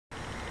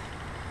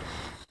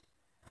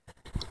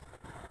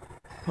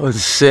was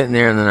just sitting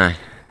there and then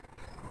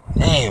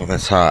damn,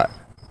 that's hot.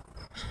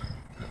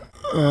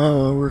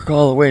 Work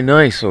all the way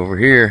nice over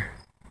here.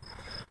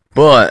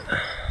 But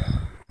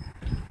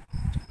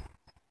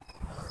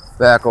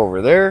back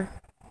over there,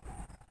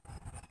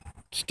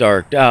 it's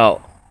darked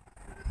out.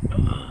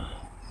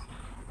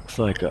 Looks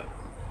like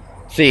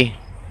see,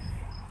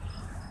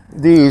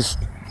 these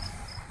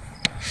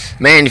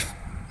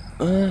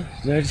oh,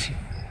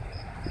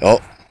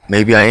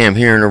 maybe I am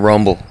hearing a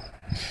rumble.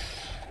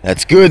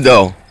 That's good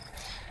though,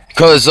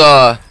 because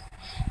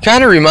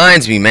kind of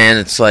reminds me, man.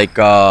 It's like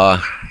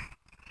I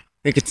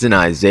think it's in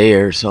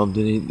Isaiah or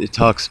something. It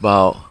talks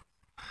about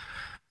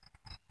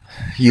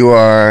you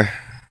are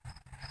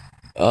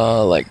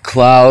like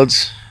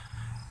clouds,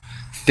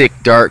 thick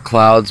dark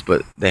clouds,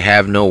 but they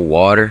have no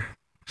water.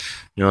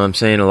 You know what I'm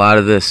saying? A lot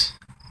of this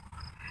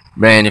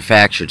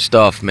manufactured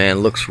stuff, man,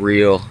 looks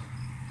real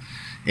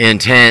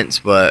intense,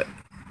 but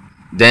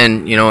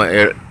then, you know,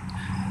 it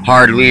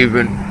hardly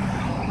even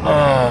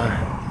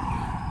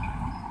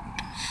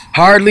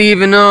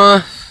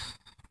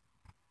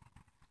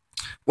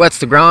wets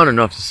the ground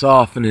enough to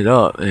soften it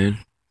up, man.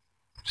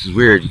 Which is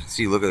weird. You can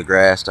see, look at the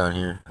grass down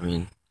here. I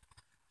mean,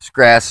 this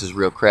grass is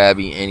real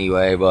crabby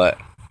anyway, but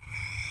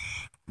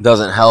it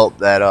doesn't help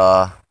that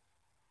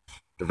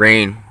the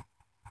rain,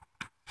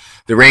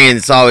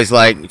 it's always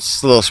like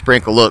just a little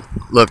sprinkle. Look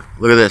at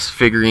this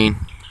figurine.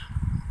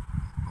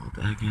 What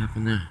the heck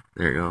happened there?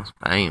 There it goes.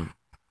 Bam.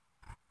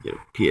 Get a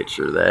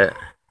picture of that.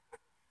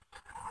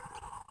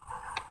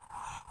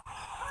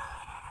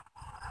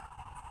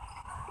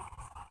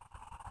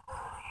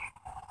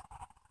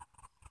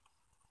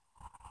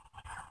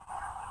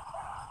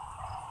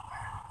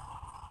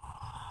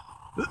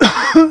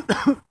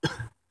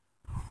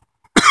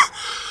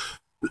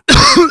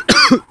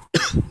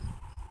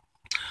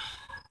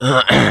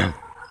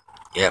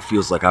 Yeah, it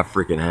feels like I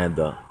freaking had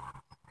the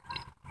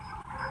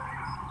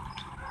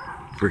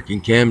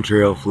freaking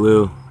chemtrail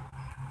flu.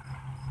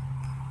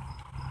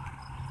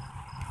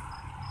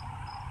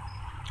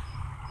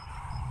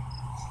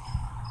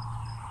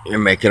 You're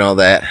making all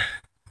that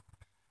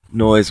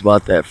noise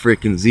about that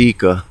freaking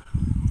Zika,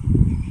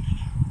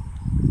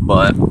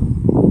 but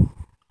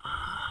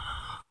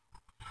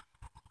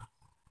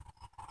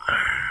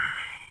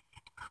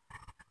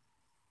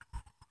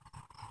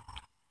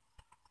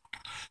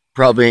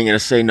probably ain't gonna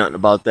say nothing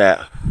about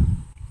that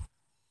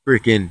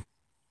freaking.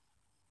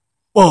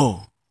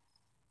 Whoa!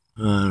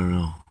 I don't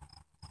know.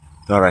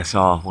 Thought I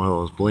saw one of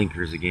those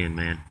blinkers again,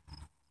 man.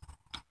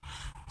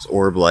 It's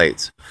orb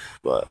lights,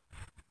 but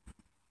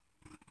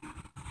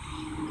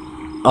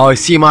I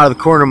always see them out of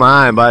the corner of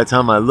my eye, and by the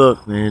time I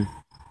look, man,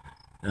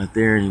 not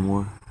there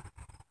anymore.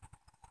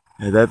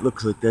 Yeah, that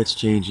looks like that's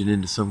changing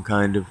into some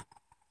kind of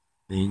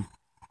thing.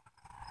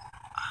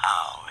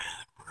 Ow,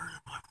 man, it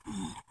burned my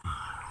feet.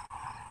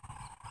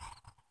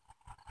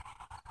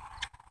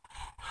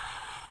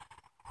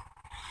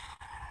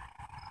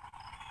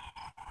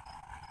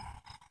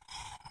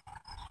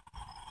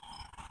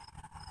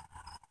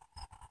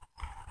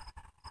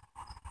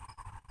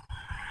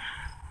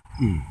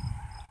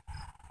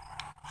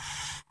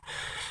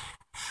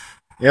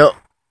 Yep.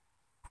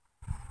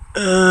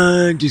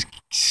 Just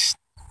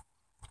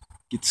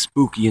get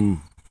spooky and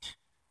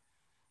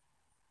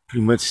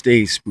pretty much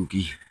stay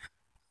spooky.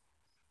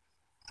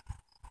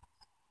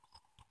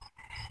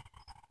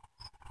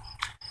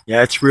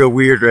 Yeah, it's real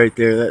weird right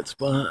there, that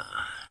spot.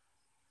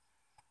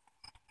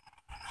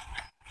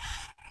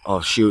 Oh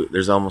shoot,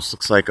 there's almost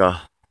looks like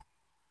a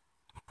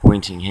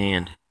pointing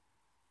hand.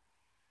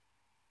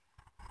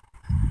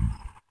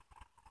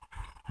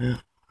 Yeah.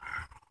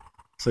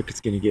 Looks like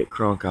it's gonna get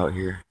crunk out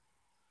here.